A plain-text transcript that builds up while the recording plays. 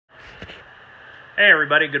Hey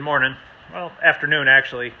everybody, good morning. Well, afternoon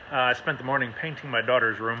actually. I spent the morning painting my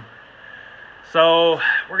daughter's room. So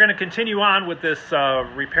we're going to continue on with this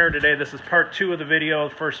repair today. This is part 2 of the video.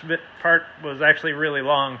 The first part was actually really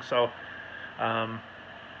long, so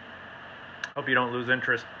hope you don't lose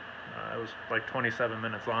interest. It was like 27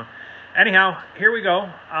 minutes long. Anyhow, here we go.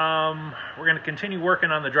 We're going to continue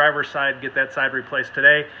working on the driver's side, get that side replaced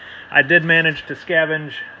today. I did manage to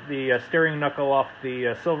scavenge the steering knuckle off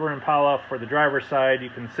the Silver Impala for the driver's side. You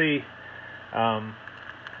can see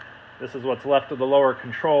this is what's left of the lower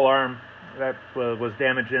control arm. That was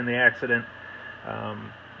damaged in the accident.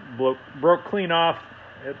 Broke clean off.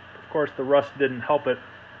 Of course, the rust didn't help it,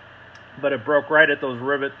 but it broke right at those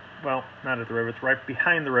rivets. Well, not at the rivets, right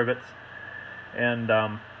behind the rivets.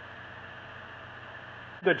 And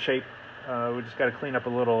good shape. We just got to clean up a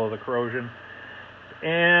little of the corrosion.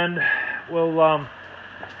 And we'll,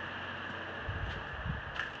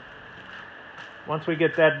 once we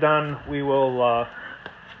get that done, we will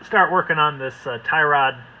start working on this tie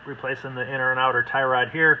rod, replacing the inner and outer tie rod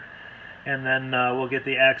here. And then we'll get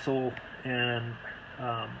the axle and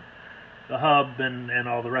the hub and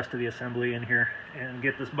all the rest of the assembly in here and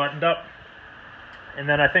get this buttoned up. And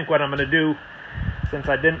then I think what I'm going to do, since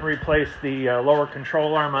I didn't replace the lower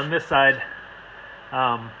control arm on this side,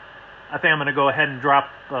 I think I'm going to go ahead and drop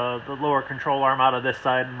the lower control arm out of this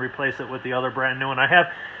side and replace it with the other brand new one I have.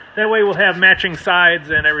 That way we'll have matching sides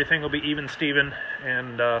and everything will be even Steven,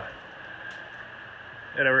 and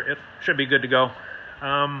it should be good to go.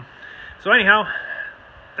 So anyhow,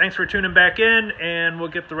 thanks for tuning back in, and we'll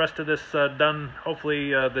get the rest of this done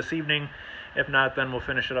hopefully this evening. If not, then we'll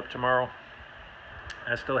finish it up tomorrow.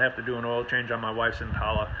 I still have to do an oil change on my wife's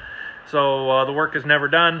Impala. So the work is never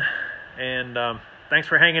done, and thanks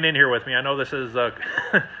for hanging in here with me. I know this is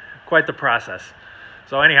quite the process.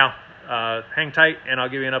 So anyhow, hang tight, and I'll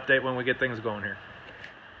give you an update when we get things going here.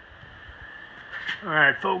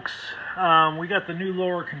 Alright folks, we got the new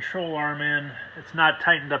lower control arm in. It's not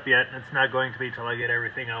tightened up yet, and it's not going to be till I get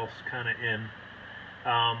everything else kind of in.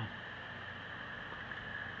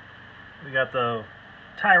 We got the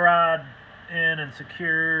tie rod in and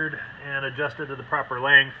secured and adjusted to the proper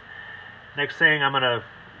length. Next thing, I'm going to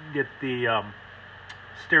get the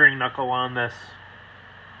steering knuckle on this,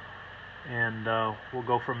 and we'll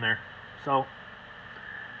go from there. So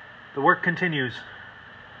the work continues.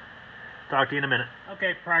 Talk to you in a minute.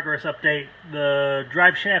 Okay, progress update. The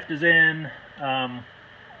drive shaft is in.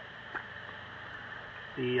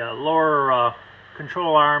 The lower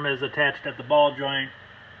control arm is attached at the ball joint.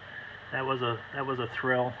 That was a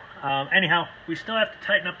thrill. Anyhow, we still have to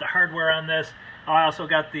tighten up the hardware on this. I also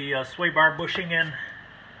got the sway bar bushing in,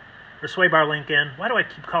 or sway bar link in. Why do I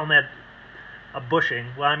keep calling that a bushing?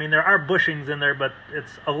 Well, I mean, there are bushings in there, but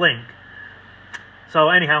it's a link. So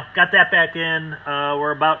anyhow, got that back in.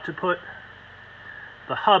 We're about to put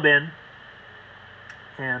the hub in,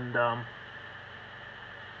 and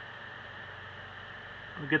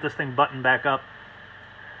we'll get this thing buttoned back up.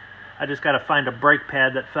 I just got to find a brake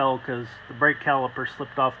pad that fell because the brake caliper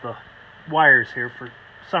slipped off the wires here. For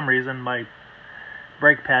some reason, my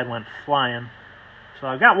brake pad went flying. So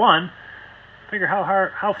I got one. Figure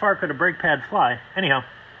how far could a brake pad fly? Anyhow,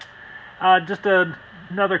 just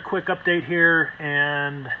another quick update here,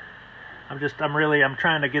 and I'm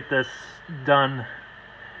trying to get this done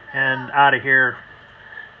and out of here,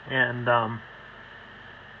 and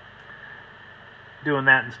doing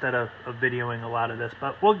that instead of videoing a lot of this.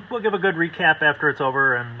 But we'll give a good recap after it's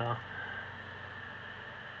over, and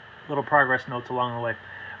little progress notes along the way.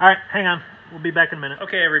 All right, hang on. We'll be back in a minute.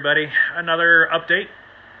 Okay, everybody, another update.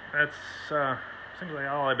 That's seems like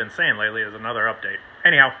all I've been saying lately is another update.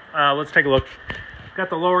 Anyhow, let's take a look. Got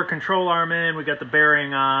the lower control arm in. We got the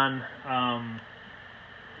bearing on.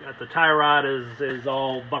 Got the tie rod is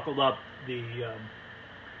all buckled up. The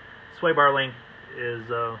sway bar link is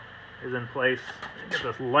in place. Get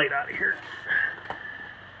this light out of here.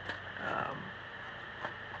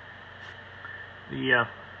 The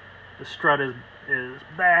strut is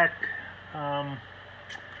back.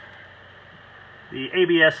 The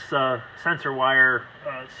ABS sensor wire,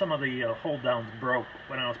 some of the hold downs broke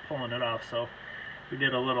when I was pulling it off, so we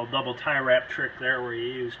did a little double tie wrap trick there where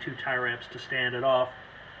you use 2 tie wraps to stand it off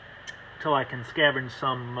until I can scavenge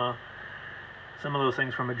some of those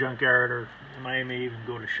things from a junkyard, or I may even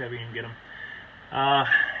go to Chevy and get them.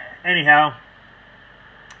 Anyhow,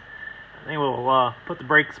 I think we'll put the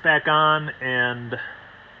brakes back on and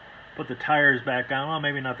put the tires back on. Well,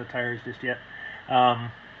 maybe not the tires just yet.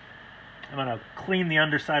 I'm going to clean the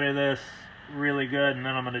underside of this really good, and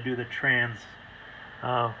then I'm going to do the trans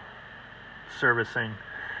servicing.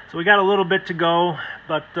 So we got a little bit to go,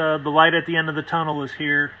 but the light at the end of the tunnel is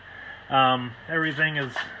here. Everything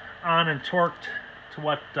is on and torqued to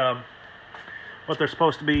what they're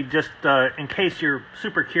supposed to be. Just in case you're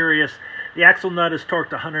super curious, the axle nut is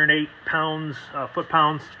torqued 108 pounds,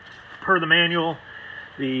 foot-pounds per the manual.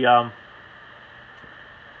 The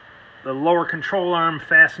lower control arm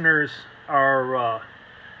fasteners are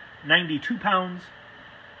 92 pounds.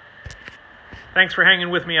 Thanks for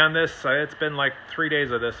hanging with me on this. It's been like 3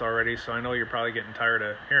 days of this already, so I know you're probably getting tired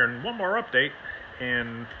of hearing one more update.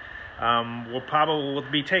 And we'll probably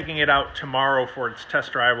be taking it out tomorrow for its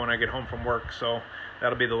test drive when I get home from work. So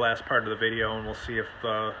that'll be the last part of the video, and we'll see if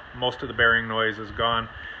most of the bearing noise is gone.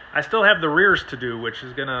 I still have the rears to do, which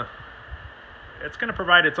is gonna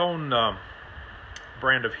provide its own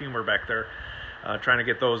brand of humor back there, trying to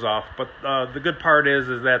get those off. But the good part is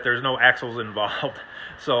that there's no axles involved.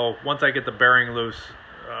 So once I get the bearing loose,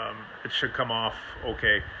 it should come off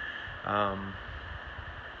okay.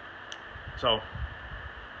 So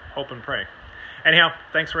hope and pray. Anyhow,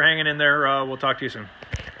 thanks for hanging in there. We'll talk to you soon.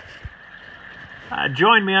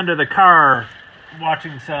 Join me under the car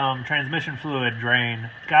watching some transmission fluid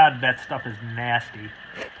drain. God, that stuff is nasty.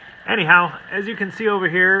 Anyhow, as you can see over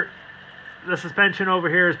here, the suspension over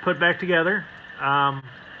here is put back together.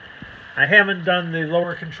 I haven't done the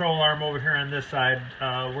lower control arm over here on this side.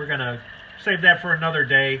 We're going to save that for another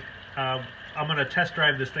day. I'm going to test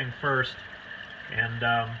drive this thing first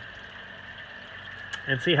and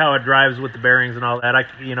see how it drives with the bearings and all that.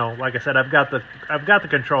 Like I said, I've got the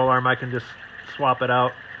control arm. I can just swap it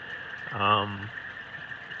out.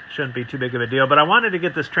 Shouldn't be too big of a deal. But I wanted to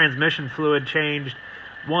get this transmission fluid changed.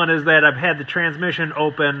 One is that I've had the transmission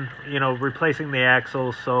open, replacing the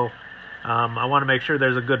axles, so I want to make sure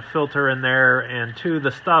there's a good filter in there. And two,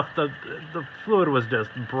 the fluid was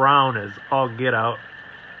just brown as all get out,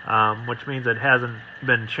 which means it hasn't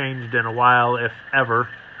been changed in a while, if ever.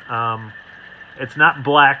 It's not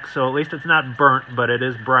black, so at least it's not burnt, but it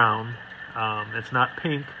is brown. It's not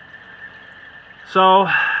pink. So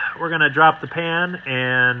we're going to drop the pan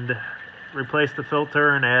and replace the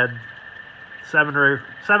filter and add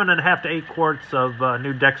 7.5 to 8 quarts of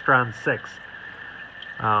new Dextron 6.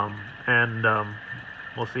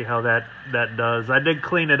 We'll see how that does. I did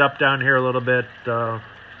clean it up down here a little bit, and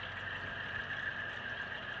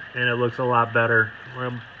it looks a lot better.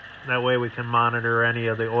 That way we can monitor any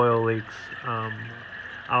of the oil leaks.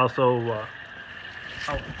 I'll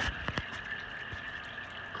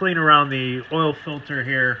clean around the oil filter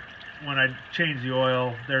here when I change the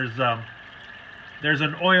oil. There's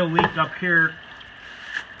an oil leak up here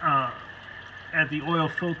at the oil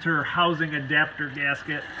filter housing adapter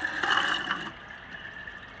gasket.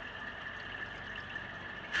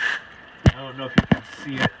 I don't know if you can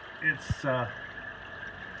see it. It's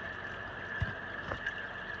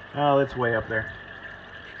way up there.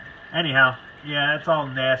 Anyhow, yeah, it's all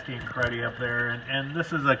nasty and cruddy up there, and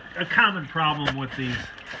this is a common problem with these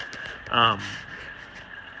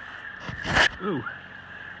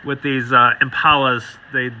Impalas.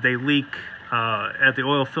 They leak at the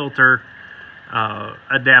oil filter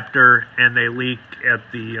adapter, and they leak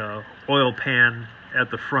at the oil pan at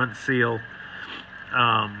the front seal.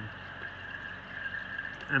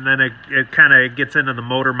 And then it kind of gets into the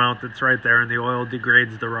motor mount that's right there, and the oil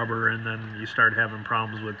degrades the rubber, and then you start having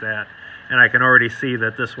problems with that. And I can already see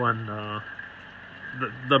that this one,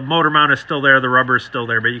 the motor mount is still there, the rubber is still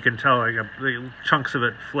there, but you can tell like chunks of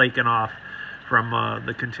it flaking off from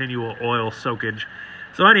the continual oil soakage.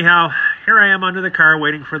 So anyhow, here I am under the car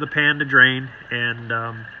waiting for the pan to drain, and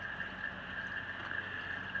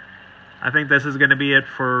I think this is going to be it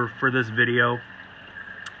for this video.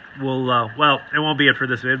 Well, it won't be it for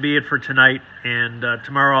this video. It'll be it for tonight, and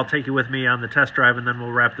tomorrow I'll take you with me on the test drive, and then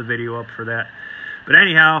we'll wrap the video up for that. But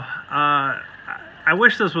anyhow, I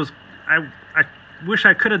wish this was, I wish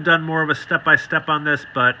I could have done more of a step-by-step on this,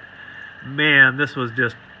 but man, this was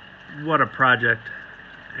just, what a project,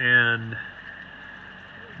 and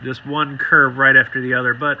just one curve right after the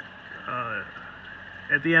other. But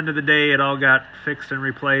at the end of the day, it all got fixed and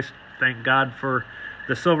replaced. Thank God for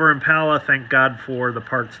the silver Impala. Thank God for the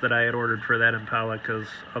parts that I had ordered for that Impala, because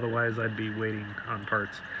otherwise I'd be waiting on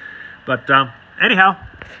parts. But anyhow,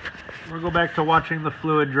 we'll go back to watching the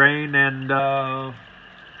fluid drain, and I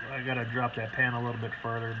gotta drop that pan a little bit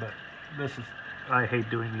further, but I hate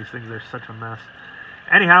doing these things. They're such a mess.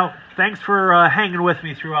 Anyhow, thanks for hanging with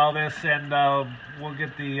me through all this, and we'll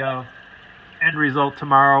get the end result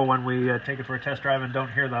tomorrow when we take it for a test drive and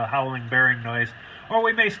don't hear the howling bearing noise. Or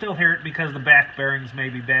we may still hear it because the back bearings may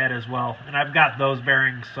be bad as well. And I've got those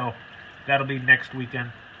bearings, so that'll be next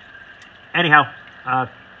weekend. Anyhow,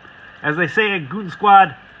 as they say in Goon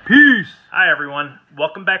Squad, Peace. Hi everyone,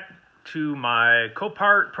 welcome back to my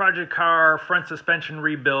Copart project car front suspension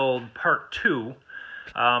rebuild part 2.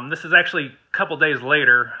 This is actually a couple days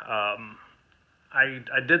later. I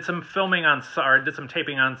did some filming on, or I did some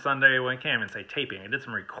taping on Sunday. Well, I can't even say taping. I did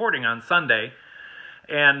some recording on Sunday,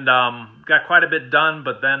 and got quite a bit done.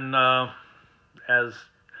 But then, as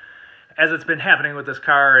it's been happening with this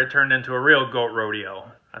car, it turned into a real goat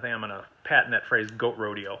rodeo. I think I'm gonna patent that phrase, goat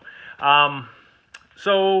rodeo.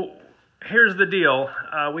 So here's the deal.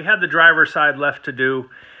 We had the driver's side left to do,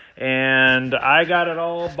 and I got it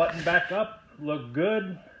all buttoned back up, looked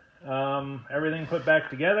good, everything put back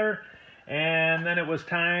together, and then it was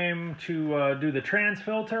time to do the trans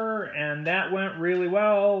filter, and that went really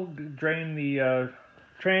well. Drained the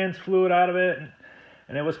trans fluid out of it,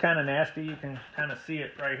 and it was kind of nasty. You can kind of see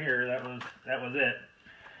it right here. That was it.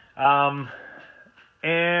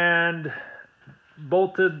 And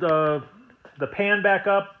bolted the pan back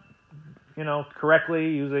up, correctly,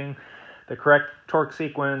 using the correct torque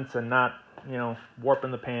sequence and not,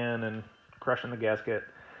 warping the pan and crushing the gasket.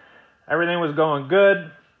 Everything was going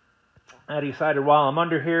good. I decided while I'm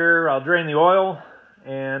under here, I'll drain the oil,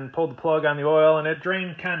 and pulled the plug on the oil, and it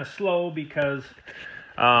drained kind of slow because,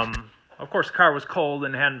 of course, the car was cold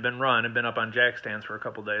and hadn't been run. It had been up on jack stands for a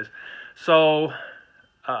couple days. So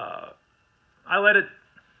I let it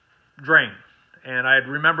drain. And I had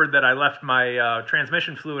remembered that I left my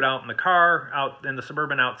transmission fluid out in the car, out in the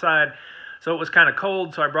Suburban outside. So it was kind of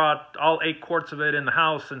cold, so I brought all 8 quarts of it in the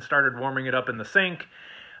house and started warming it up in the sink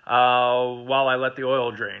while I let the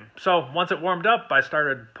oil drain. So once it warmed up, I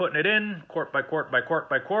started putting it in, quart by quart by quart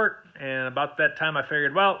by quart. And about that time, I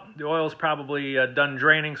figured, well, the oil's probably done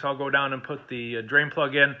draining, so I'll go down and put the drain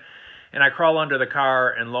plug in. And I crawl under the car,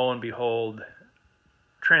 and lo and behold,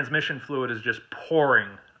 transmission fluid is just pouring,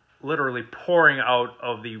 literally pouring out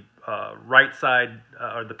of the right side,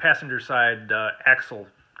 or the passenger side axle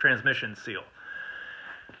transmission seal.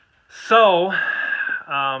 So,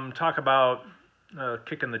 talk about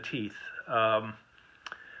kicking the teeth.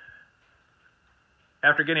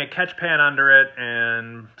 After getting a catch pan under it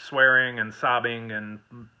and swearing and sobbing and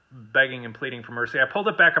begging and pleading for mercy, I pulled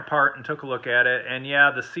it back apart and took a look at it. And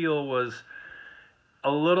yeah, the seal was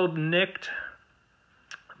a little nicked,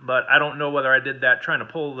 but I don't know whether I did that trying to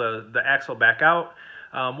pull the axle back out.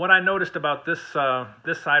 What I noticed about this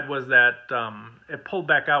side was that it pulled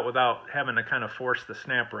back out without having to kind of force the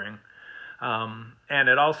snap ring. And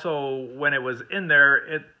it also, when it was in there,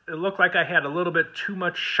 it looked like I had a little bit too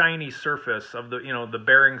much shiny surface of the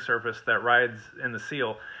bearing surface that rides in the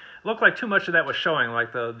seal. It looked like too much of that was showing,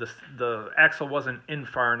 like the axle wasn't in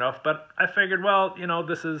far enough. But I figured, well,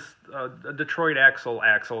 this is a Detroit axle.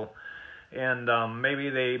 And maybe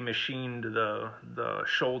they machined the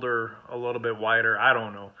shoulder a little bit wider. I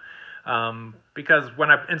don't know. Because when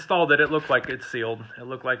I installed it, it looked like it's sealed. It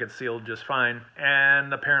looked like it sealed just fine.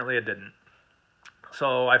 And apparently it didn't.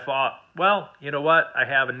 So I thought, well, you know what? I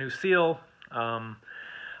have a new seal. I'll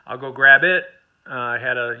go grab it. I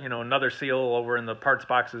had another seal over in the parts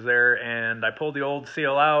boxes there. And I pulled the old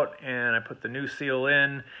seal out and I put the new seal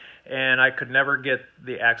in. And I could never get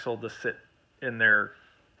the axle to sit in there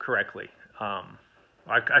correctly.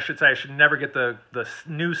 I should say I should never get the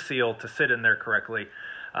new seal to sit in there correctly.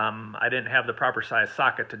 I didn't have the proper size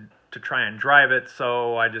socket to try and drive it,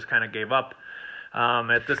 so I just kind of gave up.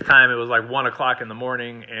 At this time, it was like 1 o'clock in the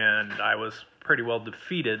morning, and I was pretty well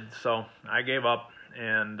defeated, so I gave up.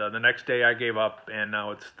 And the next day I gave up, and now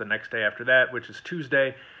it's the next day after that, which is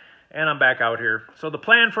Tuesday, and I'm back out here. So the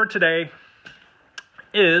plan for today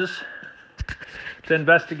is to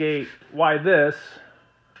investigate why this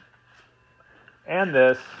and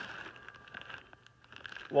this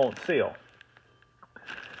won't seal.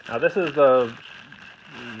 Now this is the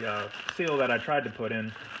seal that I tried to put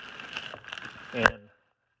in, and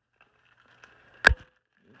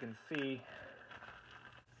you can see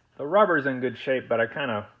the rubber's in good shape, but I kind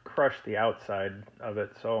of crushed the outside of it,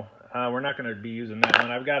 so we're not going to be using that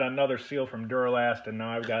one. I've got another seal from Duralast, and now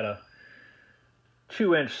I've got a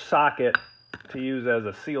 2-inch socket to use as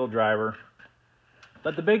a seal driver.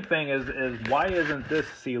 But the big thing is why isn't this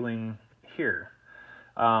sealing here?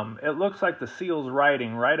 It looks like the seal's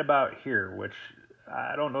riding right about here, which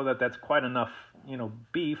I don't know that that's quite enough,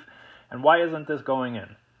 beef. And why isn't this going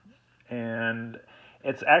in? And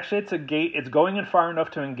it's a gate. It's going in far enough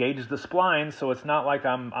to engage the splines, so it's not like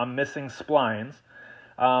I'm missing splines.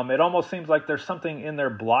 It almost seems like there's something in there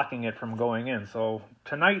blocking it from going in. So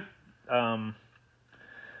tonight,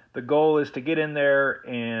 the goal is to get in there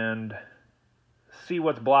and see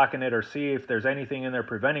what's blocking it, or see if there's anything in there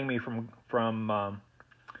preventing me from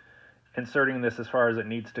inserting this as far as it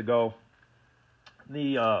needs to go.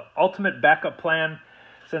 the ultimate backup plan,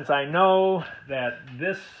 since I know that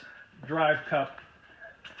this drive cup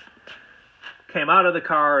came out of the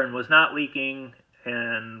car and was not leaking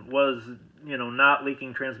and was, not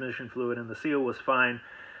leaking transmission fluid, and the seal was fine.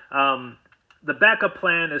 The backup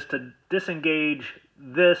plan is to disengage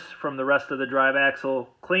this from the rest of the drive axle,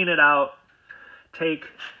 clean it out, take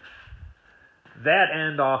that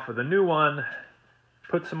end off of the new one,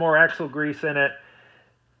 put some more axle grease in it,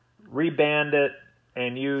 reband it,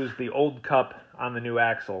 and use the old cup on the new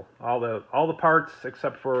axle. All the parts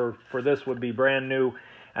except for this would be brand new,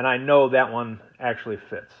 and I know that one actually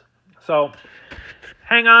fits. So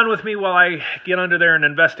hang on with me while I get under there and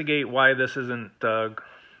investigate why this isn't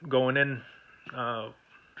going in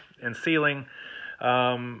and sealing.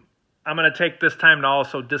 I'm going to take this time to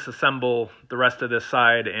also disassemble the rest of this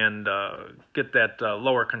side and get that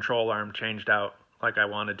lower control arm changed out like I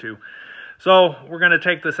wanted to. So we're going to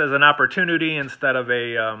take this as an opportunity instead of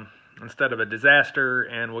a disaster,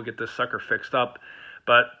 and we'll get this sucker fixed up.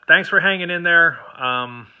 But thanks for hanging in there.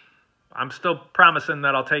 I'm still promising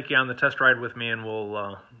that I'll take you on the test ride with me, and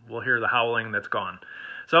we'll hear the howling that's gone.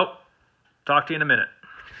 So talk to you in a minute.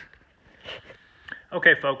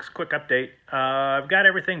 Okay, folks, quick update. I've got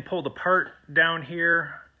everything pulled apart down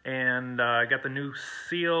here, and I got the new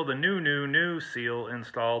seal, the new seal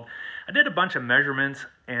installed. I did a bunch of measurements,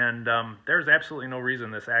 and there's absolutely no reason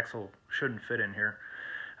this axle shouldn't fit in here.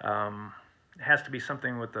 It has to be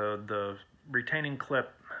something with the retaining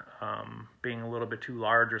clip being a little bit too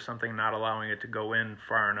large or something, not allowing it to go in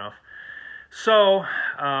far enough. So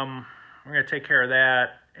we're going to take care of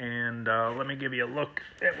that. And let me give you a look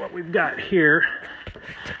at what we've got here.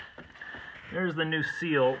 There's the new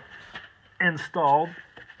seal installed,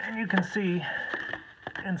 and you can see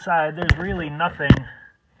inside there's really nothing.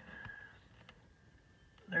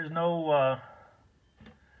 There's no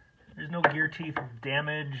gear teeth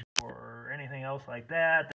damage or anything else like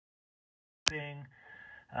that. The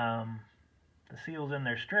seal's in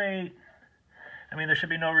there straight. I mean, there should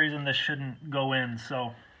be no reason this shouldn't go in.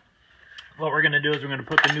 So what we're going to do is we're going to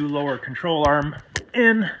put the new lower control arm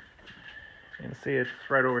in. You can see it's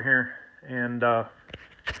right over here. And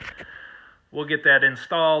we'll get that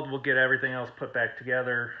installed. We'll get everything else put back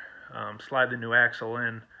together. Slide the new axle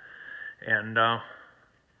in. And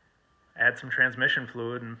add some transmission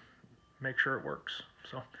fluid and make sure it works.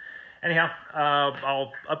 So anyhow,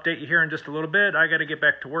 I'll update you here in just a little bit. I got to get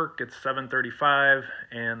back to work. It's 7:35,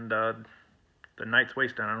 and the night's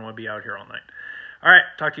wasting. I don't want to be out here all night. All right,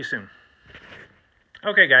 talk to you soon.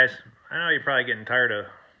 Okay, guys, I know you're probably getting tired of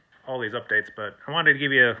all these updates, but I wanted to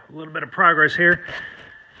give you a little bit of progress here.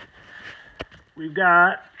 We've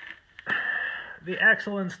got the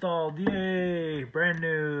axle installed. Yay, brand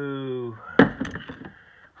new.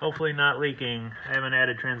 Hopefully not leaking. I haven't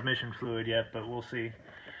added transmission fluid yet, but we'll see.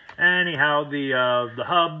 Anyhow, the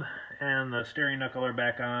hub and the steering knuckle are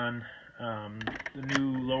back on. The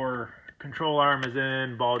new lower control arm is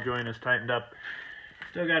in. Ball joint is tightened up.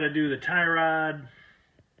 Still got to do the tie rod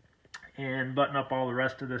and button up all the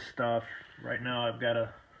rest of this stuff. Right now I've got to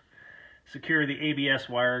secure the ABS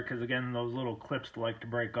wire because, again, those little clips like to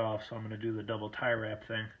break off, so I'm going to do the double tie wrap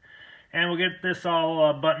thing. And we'll get this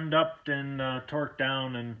all buttoned up and torqued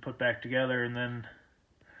down and put back together, and then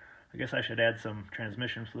I guess I should add some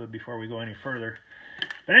transmission fluid before we go any further.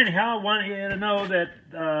 But anyhow, I want you to know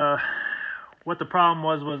that what the problem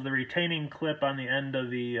was the retaining clip on the end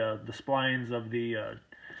of the splines of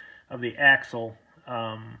the axle.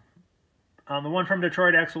 On the one from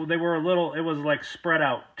Detroit axle, they were it was like spread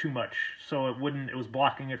out too much, so it was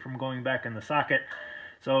blocking it from going back in the socket.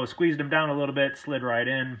 So I squeezed them down a little bit, slid right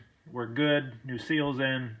in. We're good. New seal's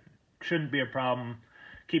in. Shouldn't be a problem.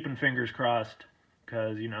 Keeping fingers crossed,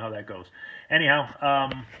 because you know how that goes.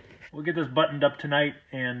 Anyhow, we'll get this buttoned up tonight,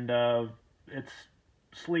 and it's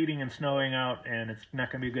sleeting and snowing out, and it's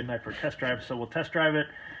not going to be a good night for a test drive, so we'll test drive it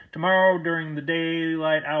tomorrow during the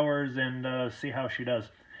daylight hours and see how she does.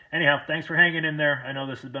 Anyhow, thanks for hanging in there. I know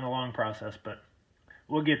this has been a long process, but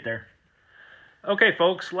we'll get there. Okay,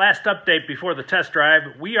 folks, last update before the test drive.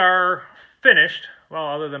 We are finished, well,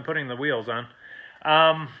 other than putting the wheels on.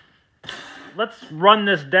 Let's run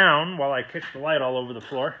this down while I kick the light all over the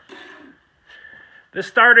floor. This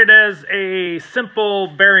started as a simple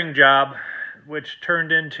bearing job, which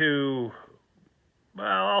turned into,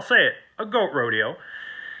 well, I'll say it, a goat rodeo.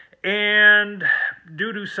 And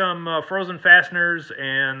due to some frozen fasteners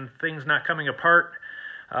and things not coming apart,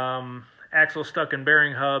 axle stuck in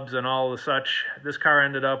bearing hubs and all the such, this car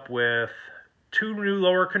ended up with 2 new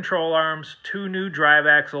lower control arms, 2 new drive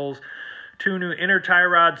axles, 2 new inner tie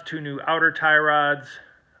rods, 2 new outer tie rods,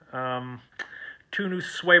 2 new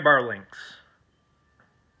sway bar links.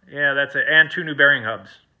 Yeah, that's it. And 2 new bearing hubs,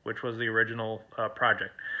 which was the original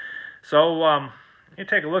project. So you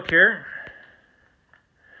take a look here.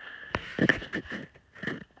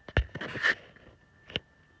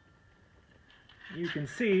 You can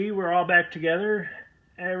see we're all back together.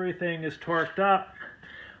 Everything is torqued up.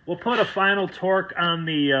 We'll put a final torque on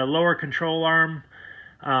the lower control arm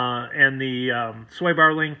and the sway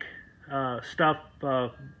bar link stuff,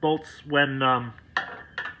 bolts, when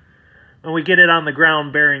we get it on the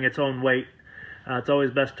ground bearing its own weight. It's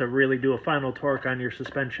always best to really do a final torque on your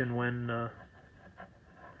suspension when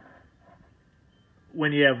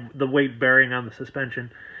you have the weight bearing on the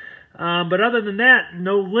suspension. But other than that,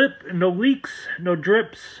 no leaks, no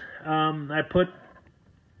drips. I put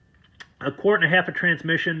 1.5 quarts of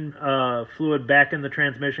transmission fluid back in the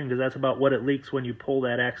transmission because that's about what it leaks when you pull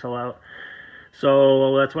that axle out.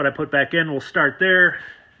 So that's what I put back in. We'll start there.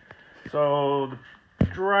 So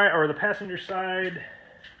the passenger side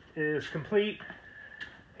is complete,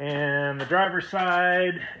 and the driver's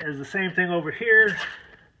side is the same thing over here.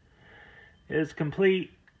 It's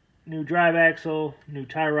complete. New drive axle, new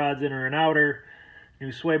tie rods inner and outer,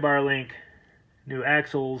 new sway bar link, new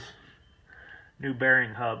axles, new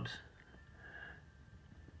bearing hubs.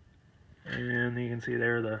 And you can see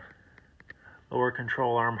there the lower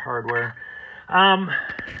control arm hardware.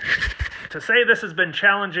 To say this has been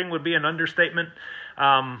challenging would be an understatement.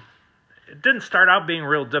 It didn't start out being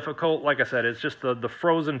real difficult. Like I said, it's just the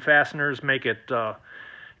frozen fasteners make it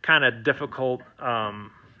kind of difficult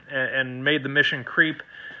and made the mission creep.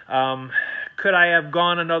 Could I have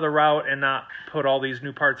gone another route and not put all these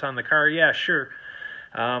new parts on the car? Yeah, sure.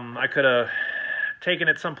 I could have taken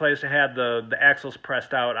it someplace and had the axles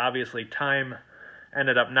pressed out. Obviously, time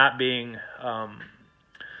ended up not being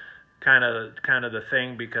kind of the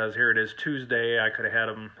thing, because here it is Tuesday. I could have had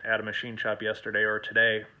them at a machine shop yesterday or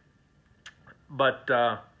today. But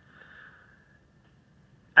I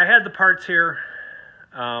had the parts here.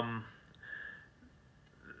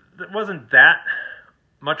 It wasn't that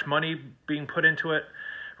much money being put into it.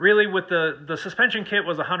 Really, with the suspension kit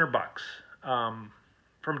was $100 from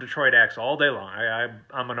Detroit Axle all day long.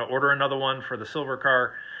 I'm going to order another one for the silver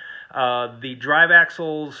car. The drive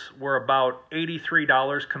axles were about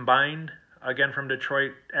 $83 combined, again from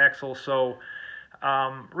Detroit Axle. So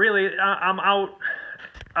really, I'm out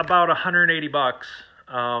about $180,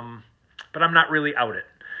 but I'm not really out it.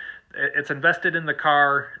 It's invested in the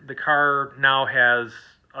car. The car now has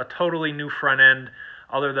a totally new front end,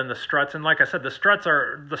 other than the struts. And like I said, the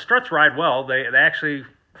struts ride well. They actually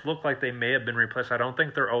look like they may have been replaced. I don't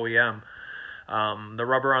think they're OEM. The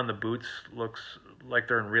rubber on the boots looks like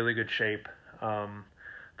they're in really good shape.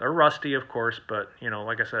 They're rusty, of course, but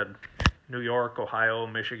like I said, New York, Ohio,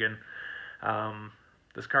 Michigan.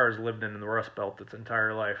 This car has lived in the Rust Belt its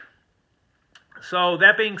entire life. So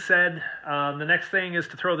that being said, the next thing is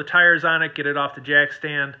to throw the tires on it, get it off the jack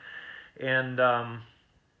stand, and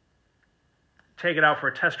take it out for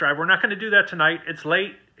a test drive. We're not going to do that tonight. It's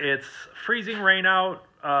late. It's freezing rain out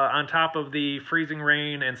on top of the freezing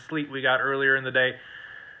rain and sleet we got earlier in the day.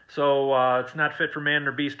 So it's not fit for man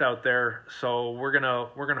or beast out there. So we're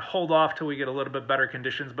gonna hold off till we get a little bit better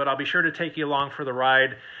conditions. But I'll be sure to take you along for the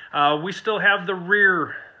ride. We still have the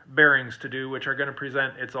rear bearings to do, which are going to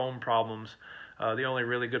present its own problems. The only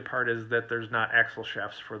really good part is that there's not axle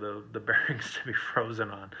shafts for the bearings to be frozen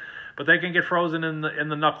on. But they can get frozen in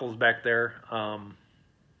the knuckles back there,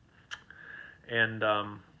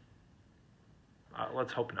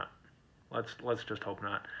 let's hope not. Let's just hope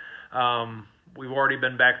not. We've already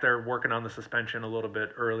been back there working on the suspension a little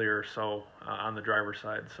bit earlier, so on the driver's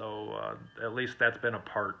side. So at least that's been a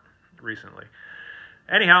part recently.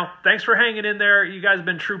 Anyhow, thanks for hanging in there. You guys have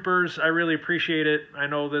been troopers. I really appreciate it. I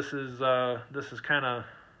know this has kind of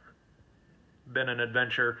been an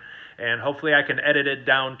adventure. And hopefully I can edit it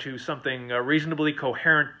down to something reasonably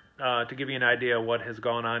coherent to give you an idea of what has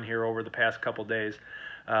gone on here over the past couple days.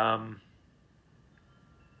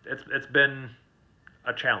 It's been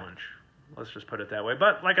a challenge. Let's just put it that way.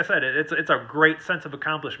 But like I said, it's a great sense of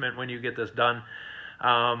accomplishment when you get this done.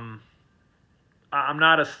 I'm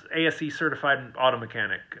not a ASE certified auto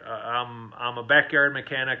mechanic. I'm a backyard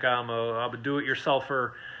mechanic. I'm a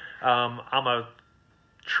do-it-yourselfer. I'm a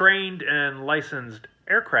trained and licensed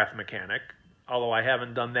aircraft mechanic, although I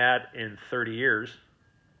haven't done that in 30 years.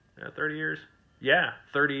 30 years? Yeah,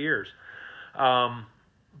 30 years.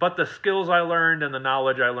 But the skills I learned and the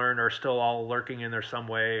knowledge I learned are still all lurking in there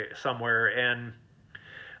somewhere. And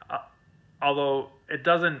although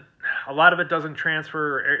a lot of it doesn't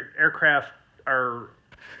transfer, aircraft are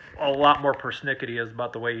a lot more persnickety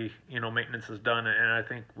about the way maintenance is done, and I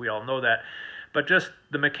think we all know that. But just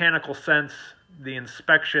the mechanical sense, the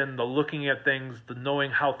inspection, the looking at things, the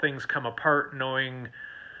knowing how things come apart, knowing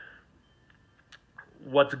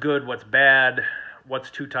what's good, what's bad, what's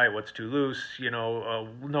too tight, what's too loose,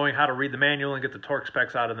 knowing how to read the manual and get the torque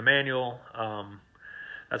specs out of the manual.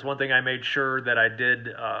 That's one thing I made sure that I did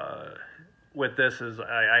with this is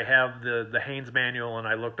I have the Haynes manual, and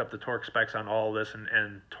I looked up the torque specs on all of this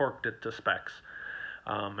and torqued it to specs.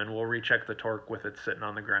 And we'll recheck the torque with it sitting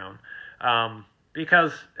on the ground.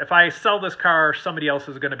 Because if I sell this car, somebody else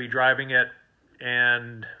is going to be driving it,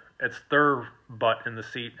 and it's their butt in the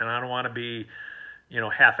seat, and I don't want to be,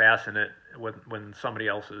 half-assing it when somebody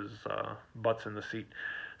else's butt's in the seat.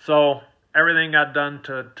 So everything got done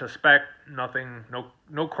to spec. Nothing,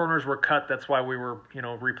 no corners were cut. That's why we were,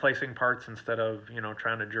 replacing parts instead of,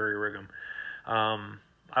 trying to jury rig them.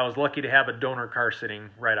 I was lucky to have a donor car sitting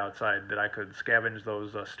right outside that I could scavenge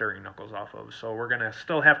those steering knuckles off of. So we're going to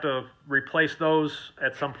still have to replace those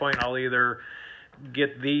at some point. I'll either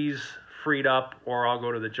get these freed up, or I'll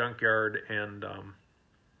go to the junkyard and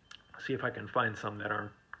see if I can find some that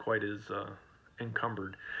aren't quite as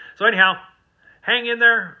encumbered. So anyhow, hang in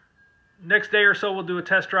there. Next day or so, we'll do a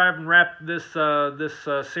test drive and wrap this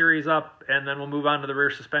series up, and then we'll move on to the rear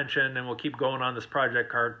suspension, and we'll keep going on this project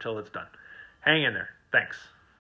car till it's done. Hang in there. Thanks.